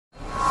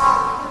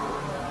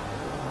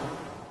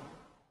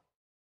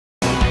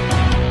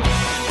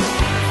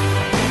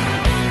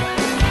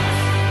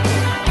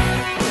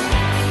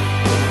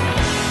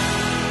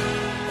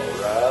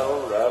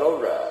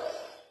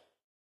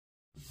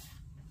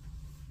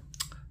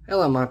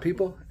Hello my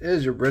people, it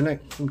is your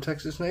redneck from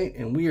Texas Nate,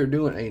 and we are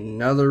doing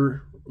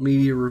another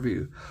media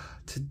review.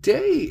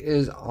 Today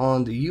is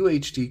on the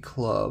UHD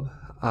Club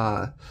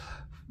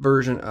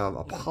version of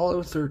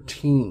Apollo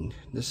 13.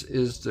 This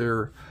is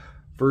their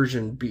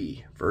version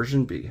B.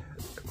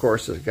 Of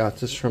course, I got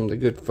this from the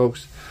good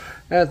folks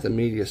at the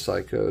Media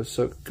Psychos,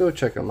 so go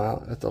check them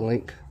out at the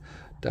link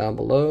down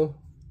below.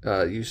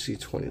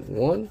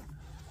 UC21.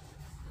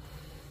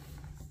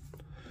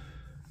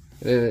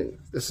 And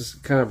this is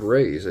kind of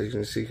raised. As you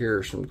can see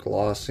here, some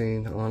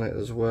glossing on it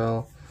as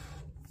well.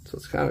 So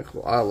it's kind of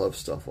cool. I love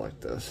stuff like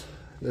this.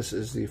 This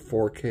is the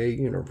 4K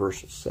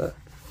Universal set.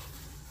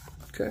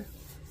 Okay.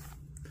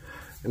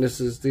 And this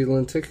is the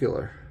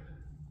lenticular.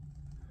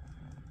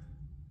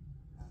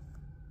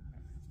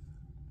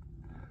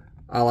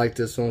 I like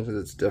this one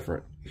because it's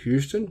different.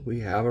 Houston,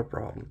 we have a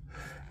problem.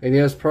 And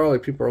yes, probably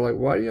people are like,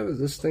 why do you have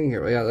this thing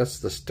here? Well, yeah, that's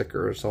the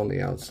sticker. It's on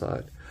the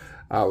outside.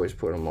 I always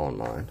put them on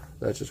mine.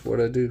 That's just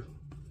what I do.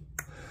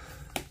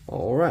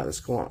 All right, let's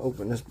go on and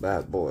open this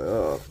bad boy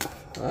up.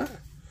 All right.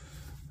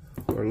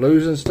 We're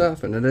losing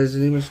stuff, and it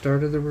hasn't even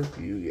started the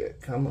review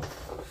yet. Come on.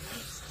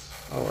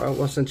 All right,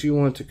 well, since you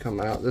want to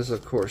come out, this,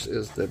 of course,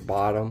 is the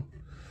bottom.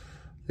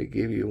 They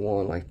give you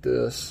one like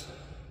this.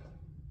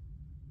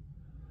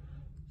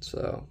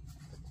 So,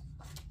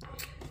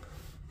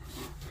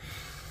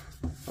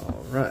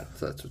 all right,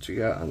 so that's what you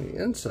got on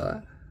the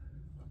inside.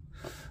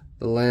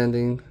 The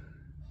landing.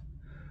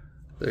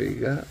 There you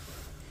go.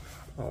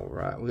 All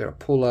right, we got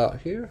to pull out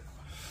here,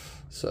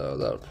 so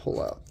that'll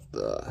pull out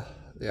the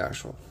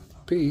actual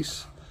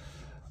piece.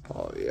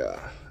 Oh yeah,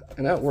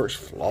 and that works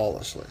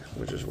flawlessly,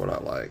 which is what I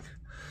like.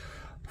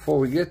 Before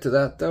we get to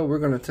that though, we're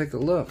going to take a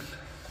look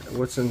at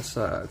what's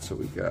inside. So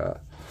we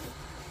got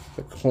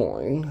the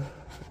coin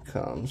that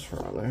comes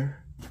from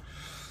there.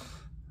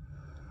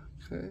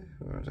 Okay,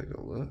 we're going to take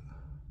a look.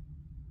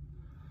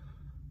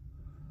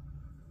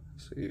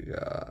 So you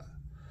got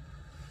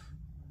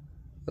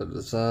the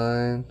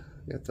design,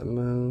 you got the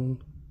moon.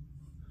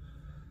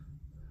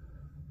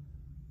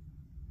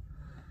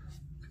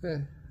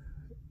 Okay.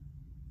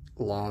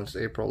 Launched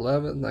April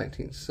 11th,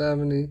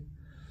 1970.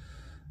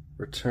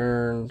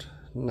 Returned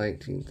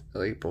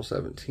April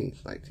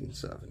 17th,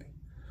 1970.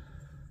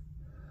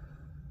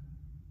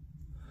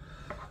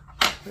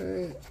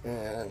 Okay,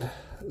 and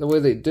the way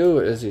they do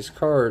it is these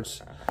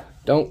cards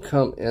don't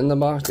come in the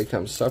box, they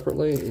come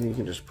separately, and you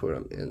can just put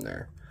them in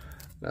there.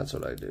 That's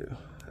what I do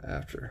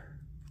after.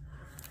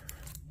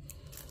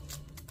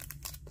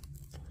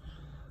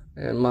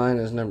 And mine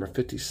is number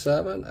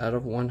 57 out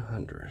of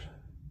 100.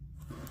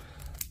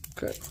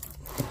 Okay.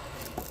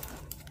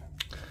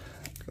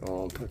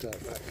 Go and put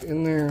that back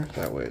in there.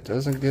 That way it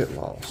doesn't get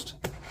lost.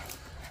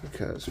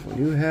 Because when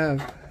you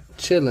have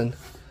chilling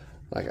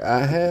like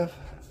I have,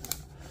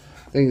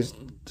 things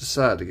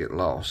decide to get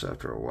lost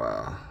after a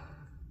while.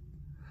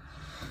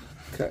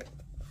 Okay.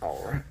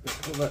 Alright.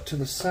 Put that to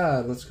the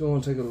side. Let's go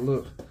and take a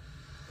look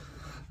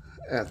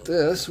at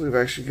this. We've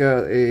actually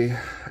got a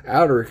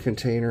outer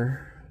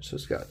container. So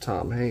it's got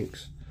Tom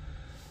Hanks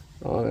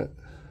on it.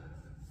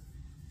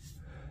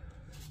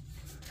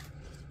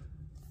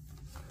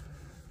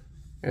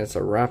 And it's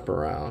a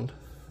wraparound.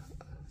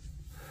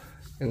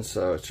 And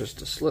so it's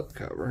just a slip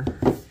cover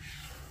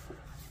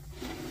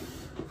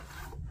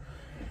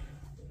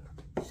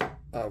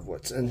of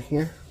what's in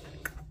here.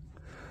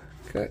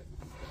 Okay.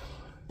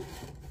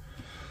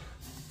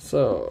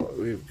 So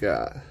we've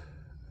got,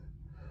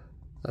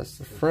 that's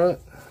the front,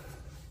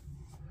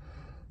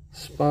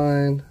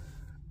 spine,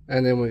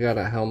 and then we got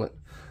a helmet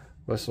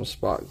with some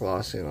spot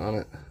glossing on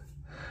it.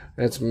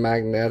 And it's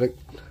magnetic,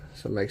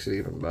 so it makes it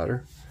even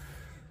better.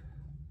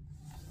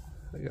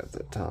 We got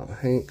the Tom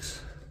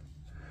Hanks.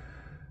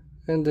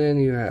 And then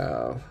you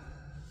have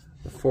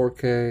the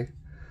 4K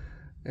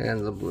and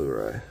the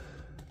Blu-ray.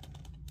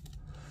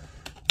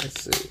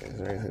 Let's see, is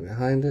there anything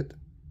behind it?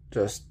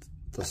 Just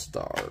the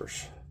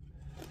stars.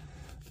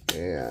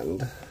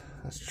 And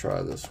let's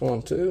try this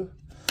one too.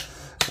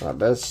 I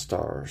bet it's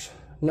stars.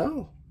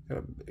 No.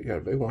 You got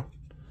a big one.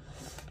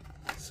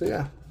 So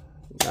yeah,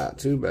 not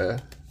too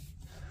bad.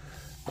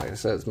 Like I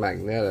said, it's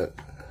magnetic,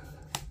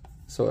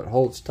 so it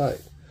holds tight,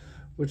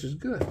 which is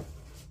good.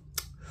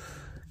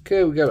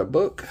 Okay, we got a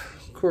book.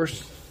 Of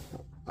course,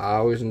 I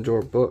always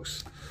enjoy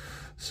books.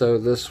 So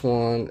this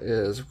one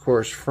is, of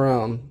course,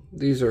 from,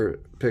 these are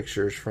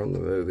pictures from the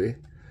movie.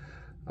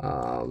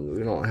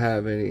 We don't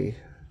have any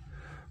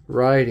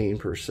writing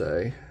per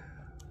se,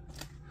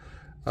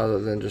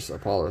 other than just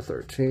Apollo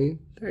 13.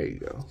 There you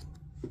go.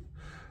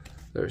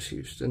 There's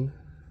Houston.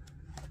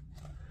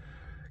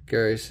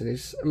 Gary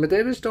Sinise. I mean,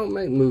 they just don't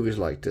make movies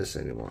like this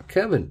anymore.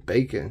 Kevin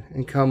Bacon,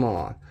 and come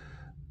on.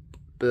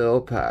 Bill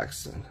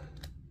Paxton.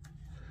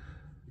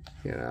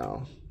 You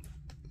know.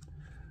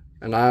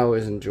 And I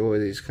always enjoy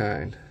these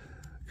kind.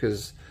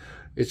 Because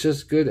it's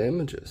just good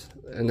images.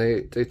 And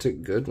they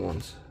took good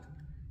ones.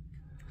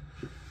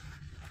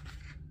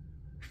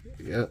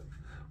 Yep.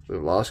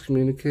 We've lost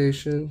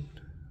communication.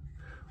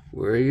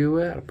 Where are you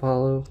at,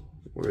 Apollo?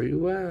 Where are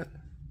you at?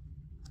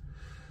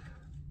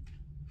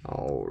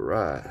 All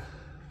right.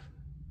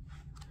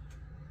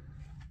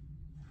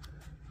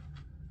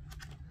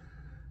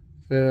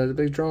 The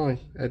big drawing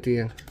at the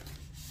end.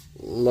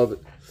 Love it.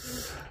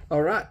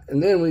 All right,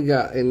 and then we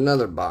got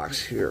another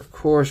box here. Of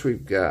course,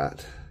 we've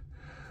got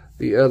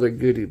the other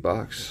goodie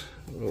box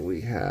that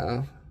we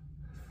have.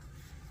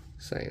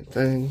 Same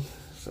thing.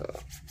 So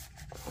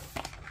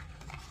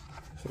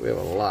we have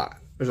a lot.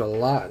 There's a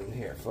lot in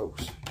here,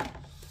 folks.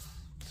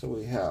 So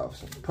we have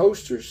some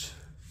posters,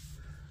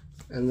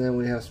 and then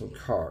we have some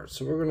cards.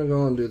 So we're going to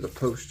go and do the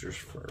posters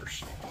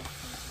first.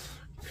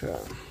 Okay.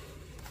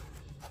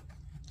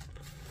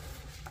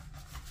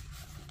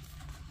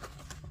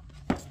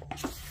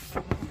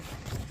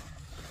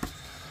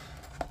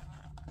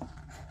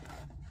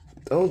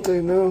 Don't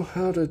they know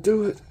how to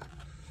do it?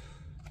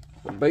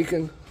 The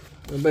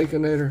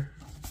Baconator.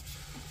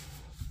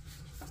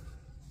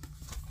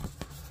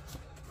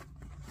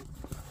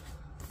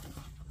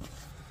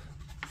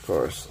 Of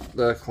course,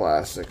 the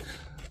classic.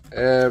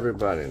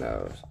 Everybody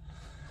knows.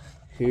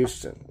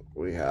 Houston,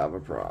 we have a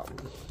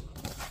problem.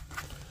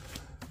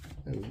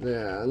 And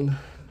then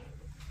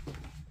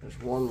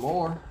there's one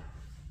more.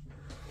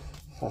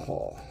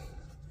 Oh.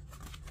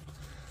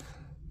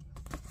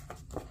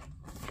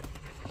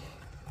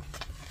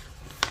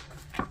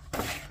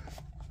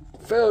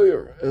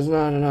 Failure is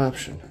not an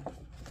option.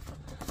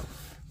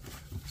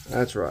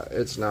 That's right,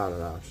 it's not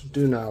an option.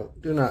 Do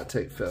not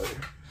take failure.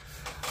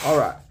 All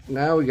right,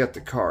 now we got the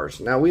cards.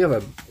 Now we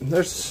have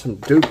there's some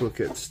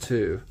duplicates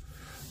too.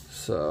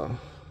 So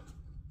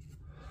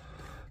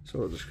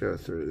we'll just go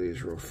through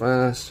these real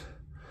fast.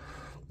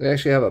 They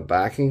actually have a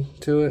backing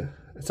to it.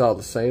 It's all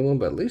the same one,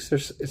 but at least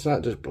it's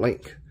not just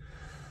blank.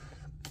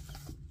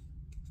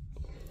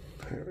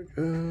 There we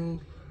go.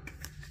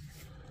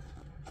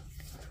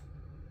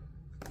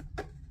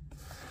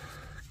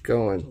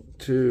 Going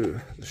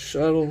to the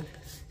shuttle,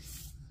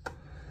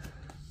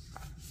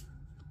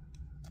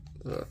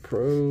 the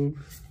probe,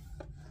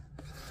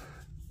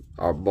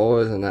 our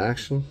boys in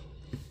action.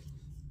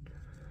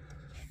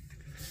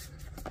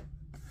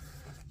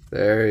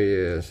 There he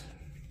is.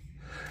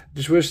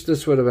 Just wish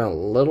this would have been a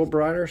little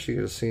brighter so you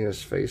could have seen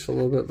his face a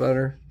little bit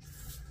better.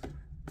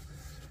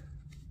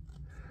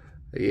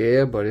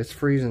 Yeah, but it's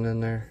freezing in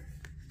there.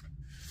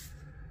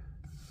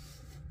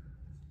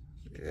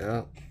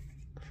 Yeah.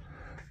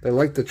 They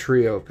like the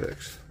trio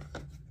picks.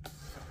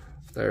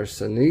 There's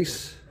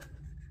Sinise,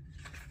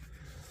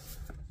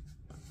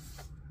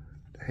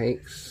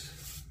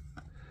 Hanks.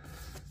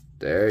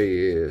 There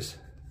he is.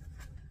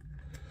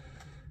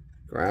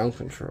 Ground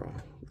control.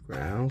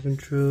 Ground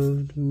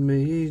control to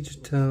Major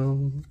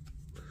Tom.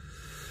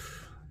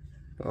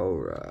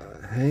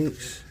 Alright,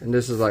 Hanks. And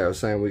this is like I was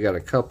saying, we got a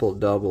couple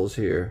doubles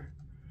here.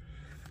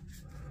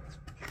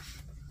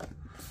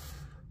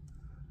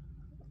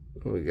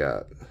 We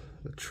got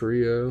the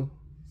trio.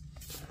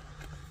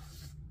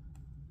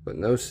 But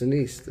no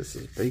Sinise, this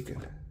is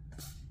Bacon.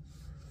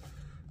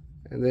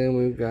 And then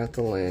we've got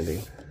the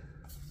landing.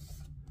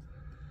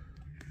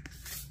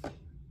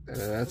 And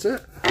that's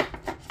it.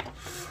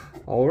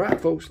 All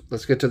right, folks,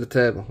 let's get to the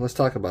table. Let's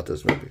talk about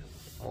this movie.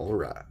 All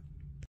right.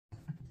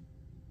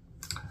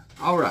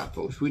 All right,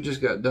 folks, we just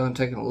got done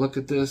taking a look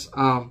at this.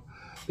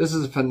 This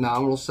is a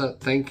phenomenal set.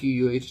 Thank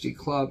you, UHD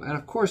Club. And,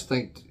 of course,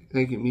 thank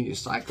you, Media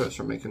Psychos,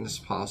 for making this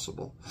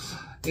possible.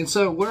 And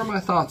so, what are my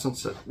thoughts on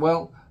set?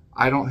 Well,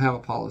 I don't have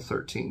Apollo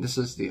 13. This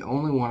is the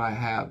only one I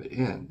have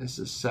in this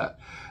is set.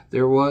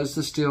 There was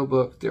the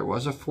Steelbook. There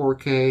was a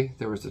 4K.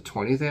 There was the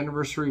 20th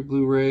anniversary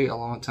Blu-ray a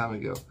long time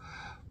ago.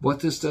 What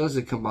this does,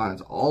 it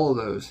combines all of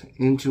those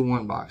into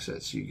one box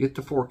set. So you get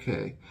the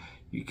 4K.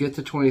 You get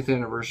the 20th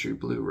anniversary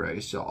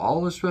Blu-ray. So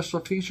all the special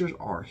features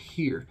are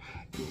here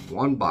in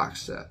one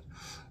box set.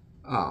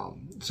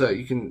 So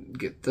you can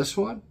get this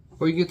one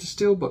or you get the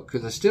Steelbook,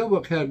 because the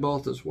Steelbook had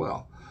both as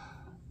well.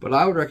 But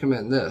I would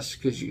recommend this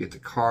because you get the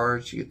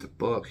cards, you get the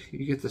book,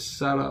 you get the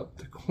setup,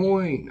 the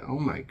coin. Oh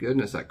my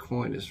goodness, that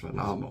coin is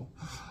phenomenal.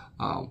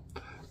 And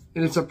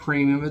it's a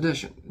premium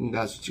edition. And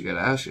that's what you got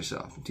to ask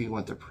yourself. Do you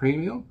want the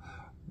premium?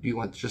 Do you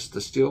want just the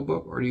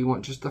Steelbook, or do you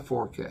want just the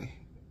 4K?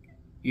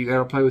 You got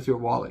to play with your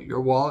wallet. Your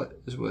wallet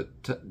is what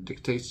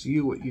dictates to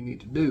you what you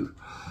need to do.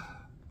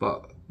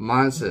 But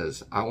mine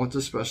says, I want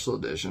the special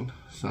edition,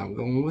 so I'm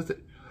going with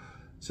it.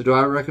 So do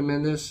I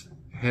recommend this?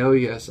 Hell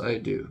yes, I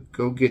do.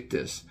 Go get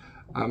this.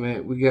 I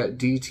mean, we got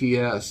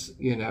DTS,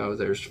 you know,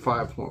 there's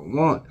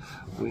 5.1.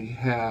 We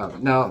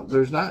have, now,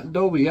 there's not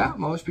Dolby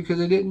Atmos because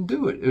they didn't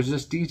do it. It was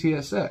just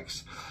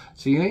DTS:X.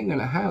 So you ain't going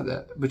to have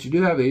that. But you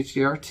do have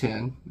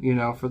HDR10, you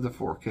know, for the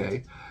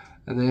 4K.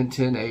 And then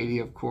 1080,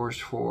 of course,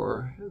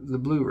 for the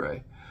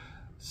Blu-ray.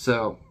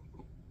 So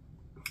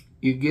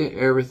you get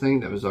everything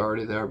that was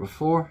already there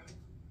before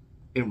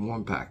in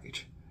one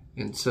package.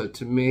 And so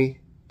to me,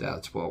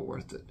 that's well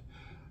worth it.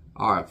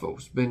 Alright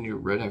folks, been your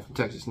redneck from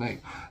Texas Nate.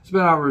 It's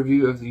been our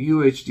review of the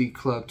UHD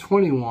Club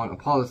 21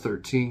 Apollo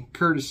 13,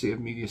 courtesy of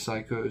Media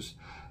Psychos.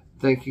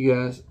 Thank you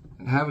guys,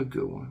 and have a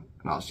good one.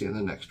 And I'll see you in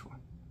the next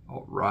one.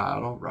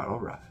 Alright, alright,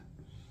 alright.